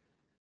struggles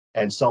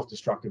and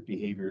self-destructive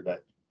behavior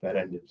that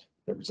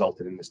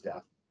resulted in his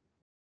death.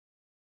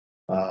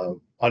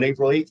 On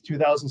April 8th,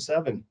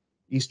 2007,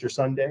 Easter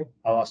Sunday,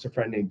 I lost a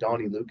friend named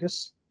Donnie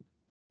Lucas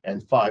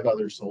and 5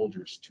 other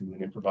soldiers to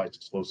an improvised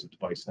explosive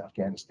device in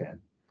Afghanistan.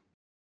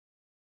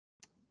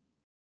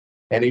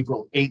 And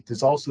April 8th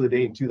is also the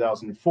day in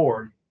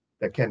 2004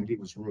 that Kennedy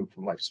was removed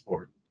from life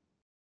support.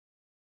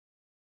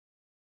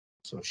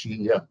 So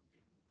she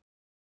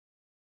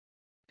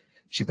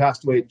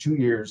passed away at 2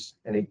 years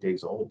and 8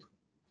 days old.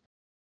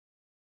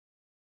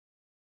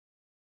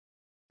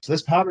 So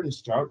this pattern of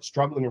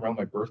struggling around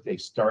my birthday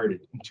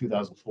started in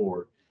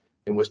 2004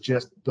 and was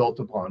just built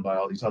upon by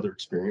all these other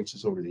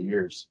experiences over the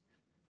years.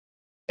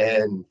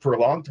 And for a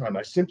long time,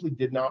 I simply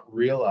did not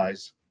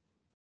realize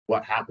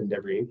what happened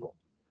every April.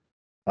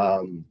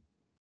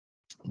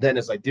 Then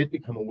as I did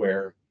become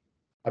aware,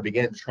 I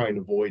began to try and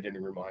avoid any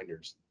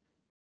reminders.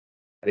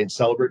 I didn't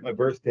celebrate my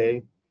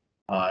birthday.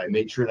 I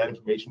made sure that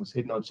information was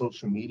hidden on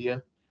social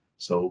media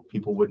so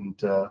people wouldn't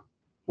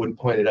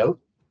point it out.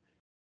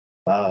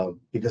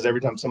 Because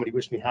every time somebody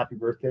wished me happy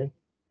birthday,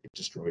 it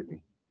destroyed me.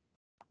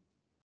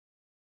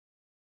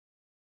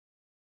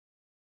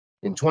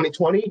 In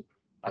 2020,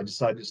 I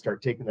decided to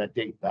start taking that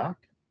date back.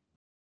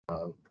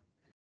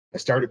 I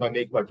started by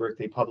making my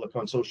birthday public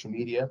on social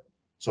media,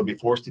 so I'd be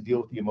forced to deal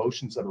with the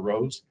emotions that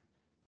arose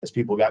as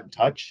people got in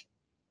touch.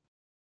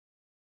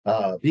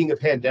 Being a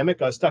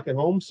pandemic, I was stuck at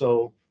home,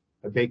 so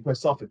I baked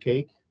myself a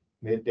cake,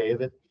 made a day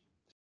of it,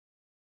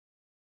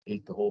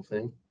 ate the whole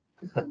thing.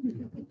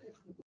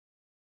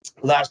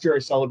 Last year, I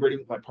celebrated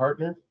with my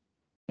partner,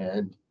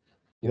 and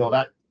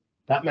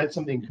that meant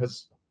something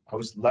because I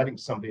was letting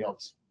somebody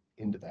else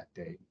into that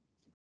day.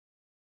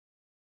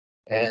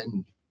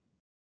 And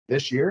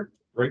this year,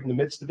 right in the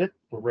midst of it,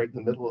 we're right in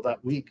the middle of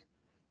that week.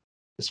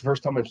 It's the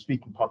first time I'm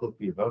speaking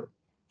publicly about it.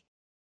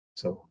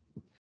 So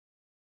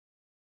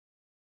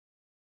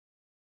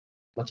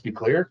let's be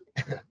clear,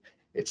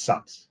 it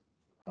sucks.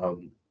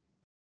 I've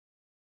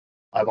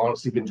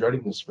honestly been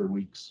dreading this for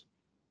weeks,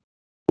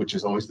 which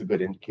is always the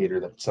good indicator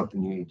that it's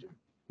something you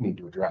need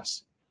to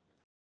address.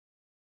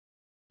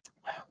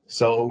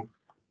 So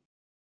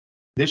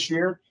this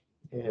year,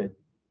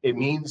 it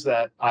means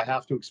that I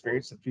have to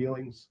experience the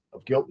feelings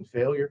of guilt and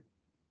failure,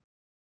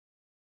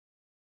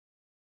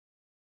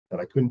 that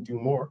I couldn't do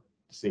more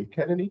to save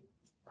Kennedy.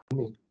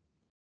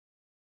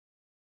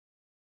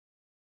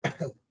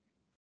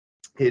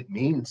 It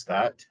means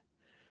that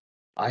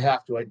I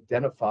have to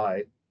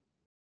identify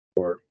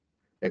or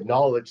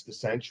acknowledge the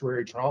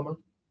sanctuary trauma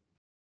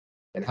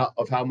and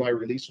how my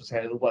release was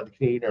handled by the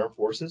Canadian Armed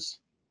Forces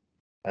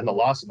and the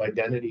loss of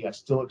identity I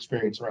still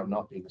experience around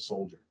not being a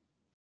soldier.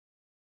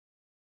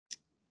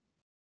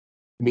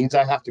 It means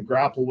I have to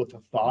grapple with the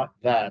thought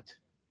that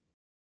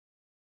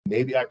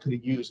maybe I could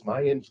have used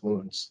my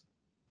influence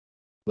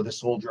with a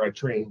soldier I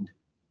trained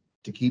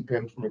to keep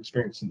him from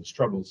experiencing the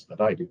struggles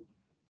that I do.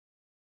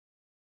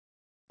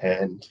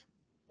 And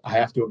I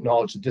have to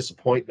acknowledge the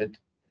disappointment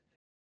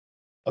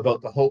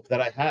about the hope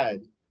that I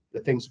had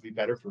that things would be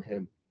better for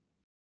him.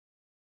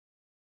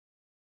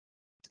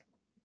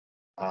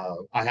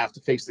 I have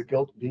to face the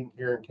guilt of being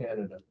here in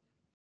Canada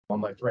while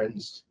my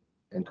friends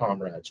and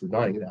comrades were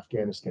dying in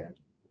Afghanistan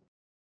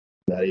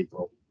that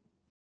April.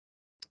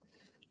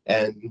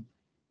 And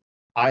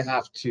I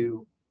have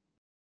to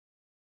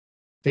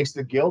face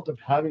the guilt of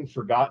having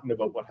forgotten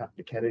about what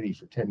happened to Kennedy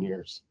for 10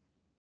 years,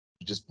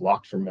 just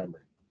blocked from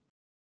memory.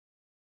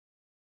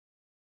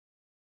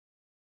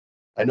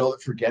 I know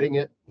that forgetting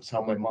it was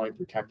how my mind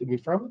protected me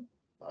from it,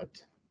 but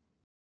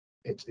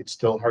it's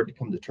still hard to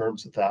come to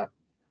terms with that.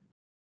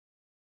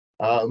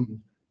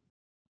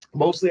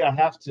 Mostly I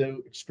have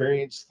to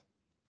experience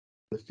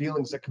the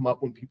feelings that come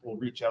up when people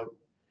reach out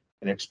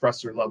and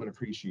express their love and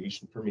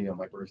appreciation for me on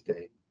my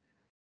birthday.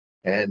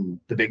 And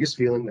the biggest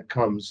feeling that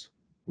comes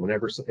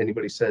whenever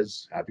anybody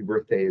says happy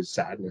birthday is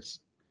sadness.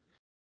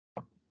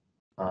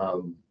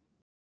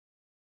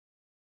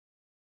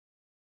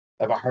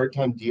 I have a hard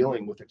time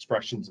dealing with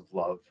expressions of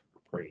love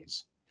or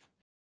praise,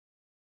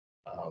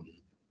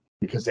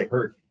 because they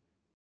hurt,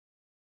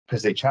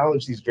 because they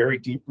challenge these very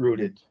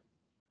deep-rooted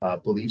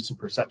beliefs and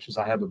perceptions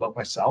I have about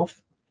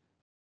myself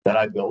that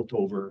I built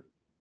over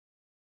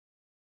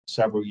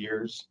several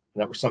years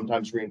that were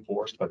sometimes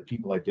reinforced by the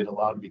people I did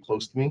allow to be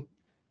close to me.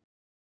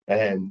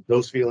 And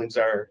those feelings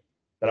are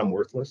that I'm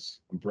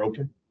worthless, I'm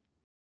broken,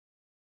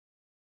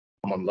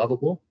 I'm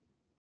unlovable,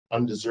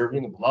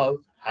 undeserving of love,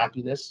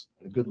 happiness,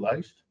 and a good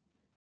life.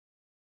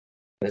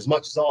 And as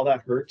much as all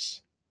that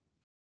hurts,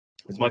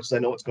 as much as I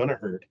know it's going to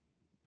hurt,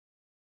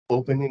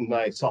 opening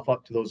myself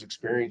up to those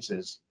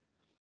experiences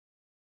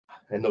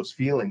and those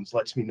feelings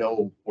lets me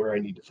know where I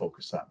need to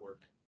focus that work.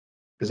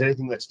 Because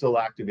anything that's still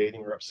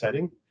activating or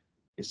upsetting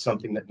is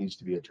something that needs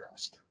to be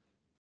addressed.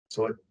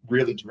 So it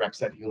really directs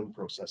that healing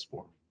process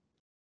for me.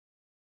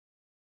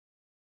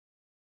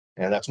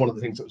 And that's one of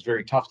the things that was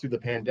very tough through the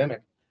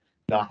pandemic,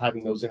 not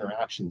having those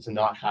interactions and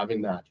not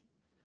having that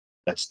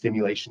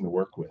stimulation to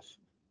work with.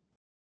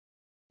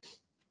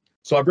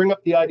 So I bring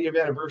up the idea of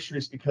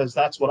anniversaries because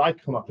that's what I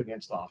come up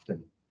against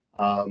often.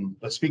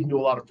 But speaking to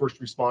a lot of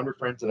first responder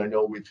friends, and I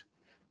know we've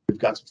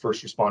got some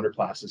first responder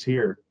classes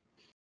here,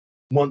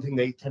 one thing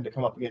they tend to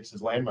come up against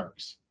is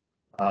landmarks,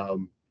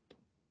 because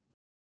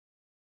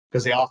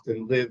they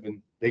often live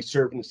and they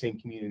serve in the same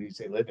communities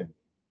they live in.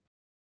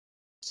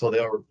 So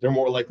they're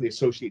more likely to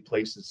associate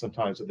places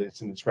sometimes with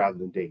incidents rather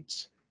than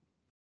dates.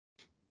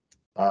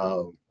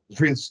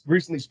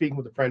 Recently speaking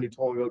with a friend who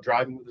told me about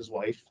driving with his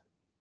wife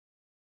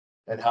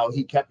and how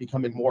he kept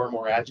becoming more and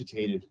more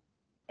agitated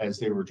as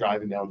they were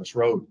driving down this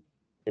road,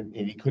 and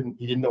he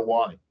didn't know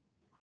why.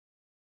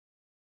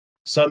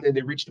 Suddenly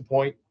they reached a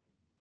point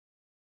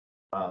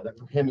that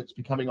for him it's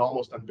becoming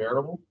almost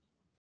unbearable,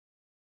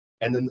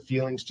 and then the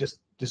feelings just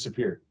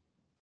disappeared.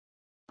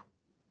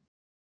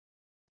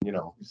 He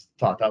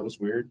thought that was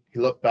weird. He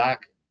looked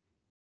back,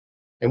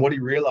 and what he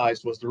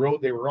realized was the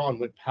road they were on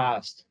went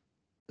past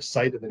the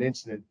site of an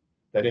incident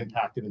that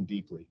impacted him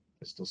deeply.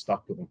 It still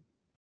stuck with him.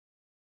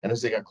 And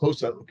as they got close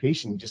to that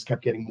location, he just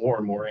kept getting more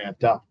and more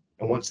amped up.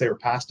 And once they were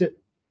past it,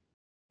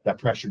 that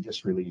pressure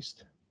just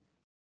released.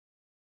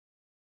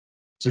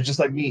 So just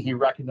like me, he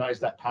recognized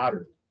that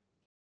pattern.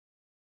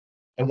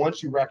 And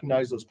once you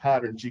recognize those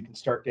patterns, you can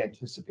start to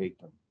anticipate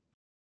them.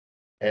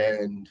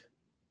 And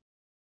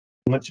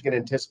once you can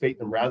anticipate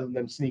them, rather than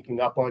them sneaking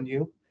up on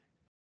you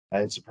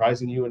and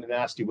surprising you in a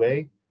nasty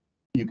way,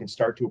 you can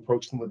start to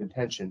approach them with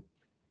intention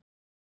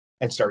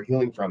and start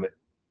healing from it.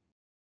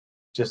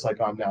 Just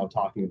like I'm now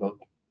talking about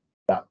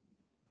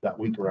that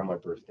week around my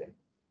birthday.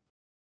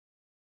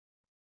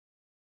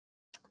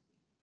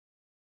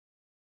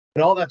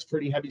 And all that's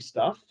pretty heavy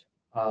stuff,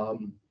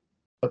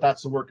 but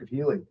that's the work of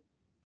healing.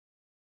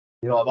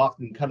 I've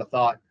often kind of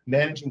thought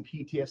managing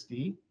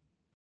PTSD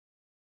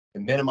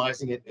and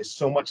minimizing it is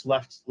so much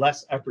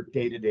less effort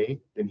day to day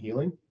than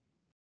healing,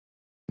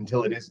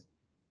 until it isn't.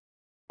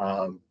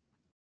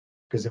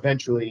 Because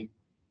eventually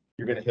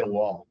you're going to hit a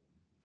wall.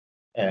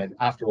 And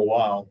after a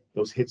while,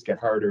 those hits get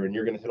harder and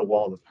you're going to hit a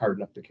wall that's hard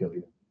enough to kill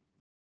you.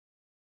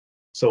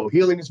 So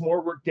healing is more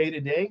work day to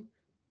day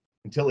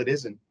until it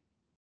isn't.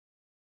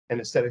 And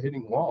instead of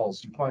hitting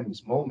walls, you find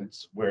these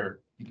moments where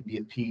you can be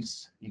at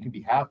peace, you can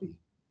be happy.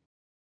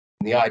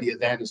 And the idea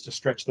then is to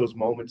stretch those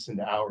moments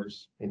into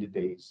hours, into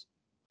days,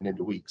 and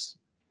into weeks.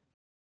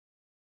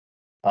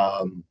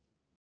 I'm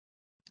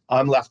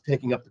left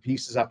picking up the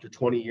pieces after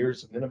 20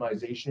 years of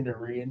minimization and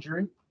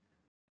re-injury.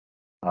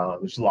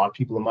 There's a lot of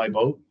people in my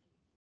boat,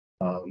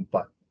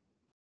 but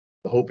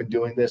the hope in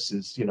doing this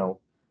is,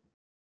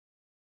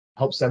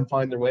 helps them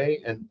find their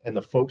way, and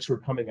the folks who are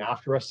coming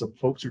after us, the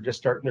folks who are just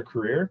starting their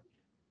career,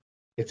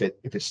 if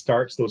it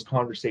starts those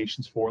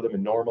conversations for them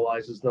and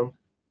normalizes them,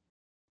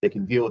 they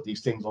can deal with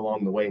these things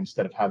along the way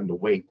instead of having to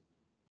wait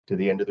to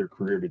the end of their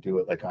career to do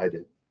it like I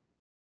did.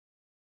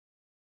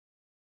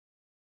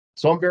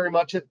 So I'm very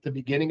much at the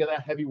beginning of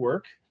that heavy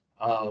work,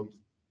 but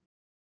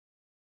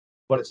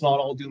it's not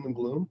all doom and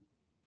gloom.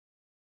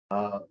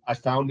 I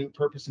found new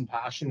purpose and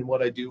passion in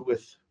what I do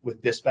with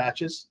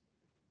dispatches.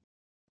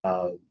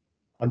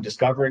 I'm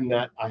discovering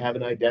that I have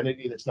an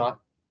identity that's not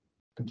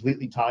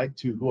completely tied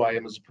to who I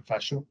am as a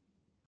professional.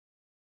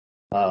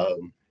 I've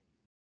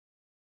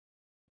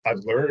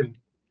learned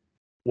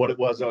what it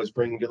was I was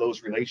bringing to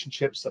those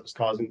relationships that was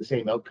causing the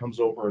same outcomes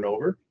over and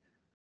over.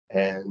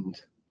 And,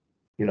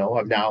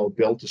 I've now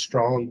built a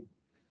strong,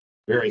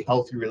 very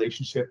healthy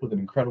relationship with an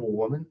incredible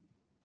woman.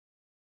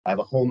 I have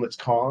a home that's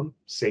calm,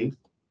 safe,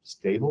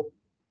 stable.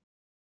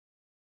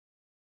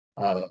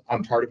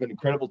 I'm part of an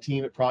incredible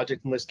team at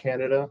Project Enlist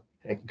Canada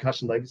and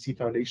Concussion Legacy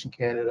Foundation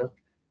Canada.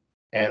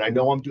 And I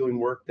know I'm doing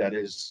work that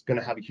is going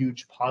to have a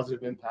huge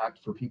positive impact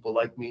for people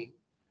like me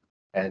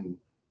and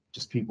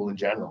just people in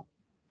general.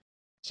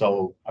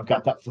 So I've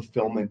got that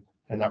fulfillment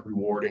and that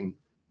rewarding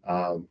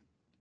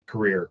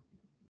career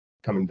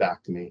coming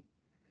back to me.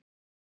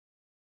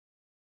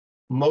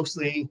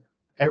 Mostly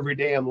every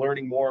day I'm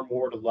learning more and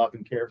more to love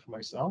and care for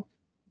myself,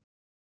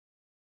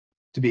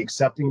 to be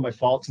accepting of my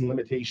faults and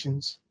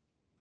limitations,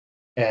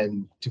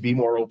 and to be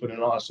more open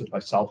and honest with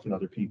myself and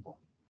other people.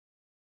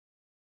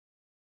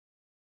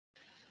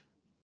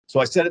 So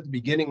I said at the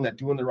beginning that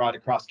doing the ride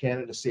across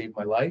Canada saved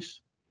my life,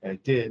 and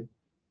it did.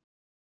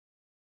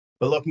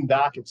 But looking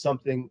back, it's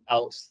something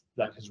else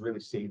that has really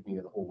saved me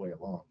the whole way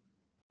along,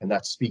 and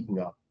that's speaking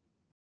up.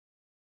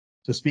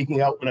 So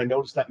speaking out when I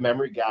noticed that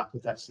memory gap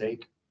with that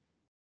snake,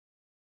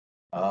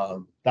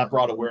 that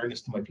brought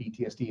awareness to my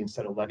PTSD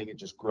instead of letting it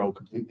just grow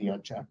completely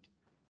unchecked.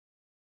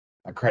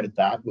 I credit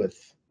that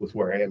with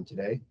where I am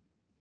today.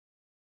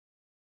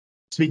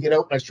 Speaking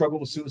out when I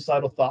struggled with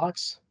suicidal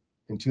thoughts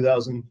in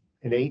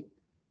 2008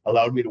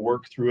 allowed me to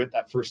work through it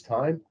that first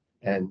time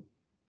and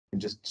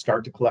just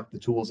start to collect the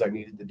tools I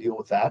needed to deal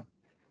with that.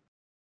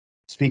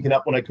 Speaking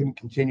up when I couldn't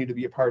continue to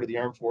be a part of the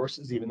armed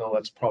forces, even though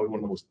that's probably one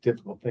of the most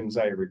difficult things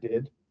I ever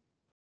did.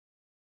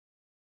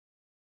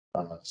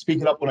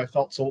 Speaking up when I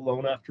felt so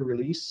alone after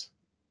release,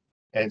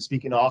 and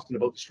speaking often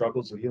about the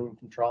struggles of healing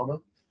from trauma,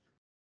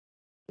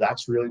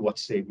 that's really what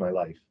saved my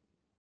life.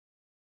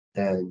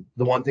 And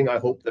the one thing I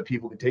hope that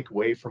people can take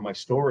away from my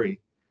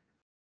story,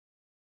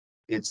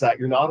 it's that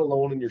you're not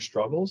alone in your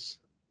struggles.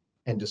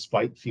 And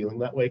despite feeling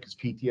that way, because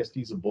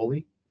PTSD is a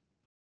bully,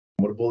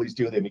 what do bullies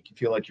do? They make you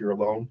feel like you're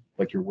alone,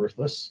 like you're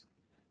worthless.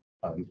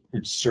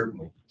 You're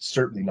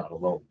certainly not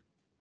alone.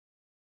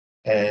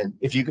 And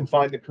if you can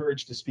find the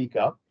courage to speak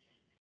up,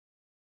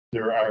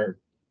 there are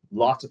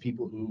lots of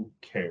people who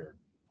care,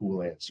 who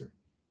will answer.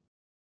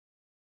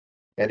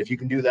 And if you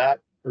can do that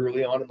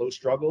early on in those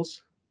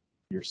struggles,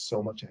 you're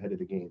so much ahead of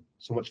the game,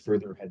 so much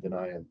further ahead than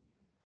I am.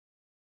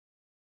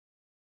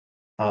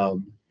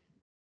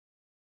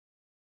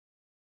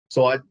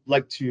 So I'd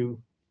like to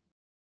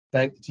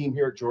thank the team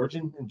here at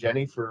Georgian and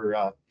Jenny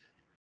for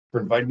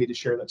inviting me to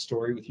share that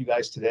story with you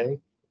guys today.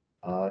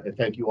 And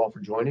thank you all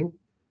for joining.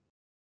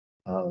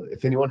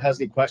 If anyone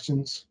has any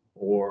questions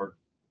or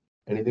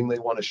anything they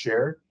want to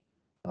share,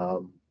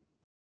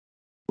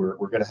 we're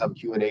going to have a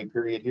Q&A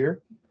period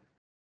here.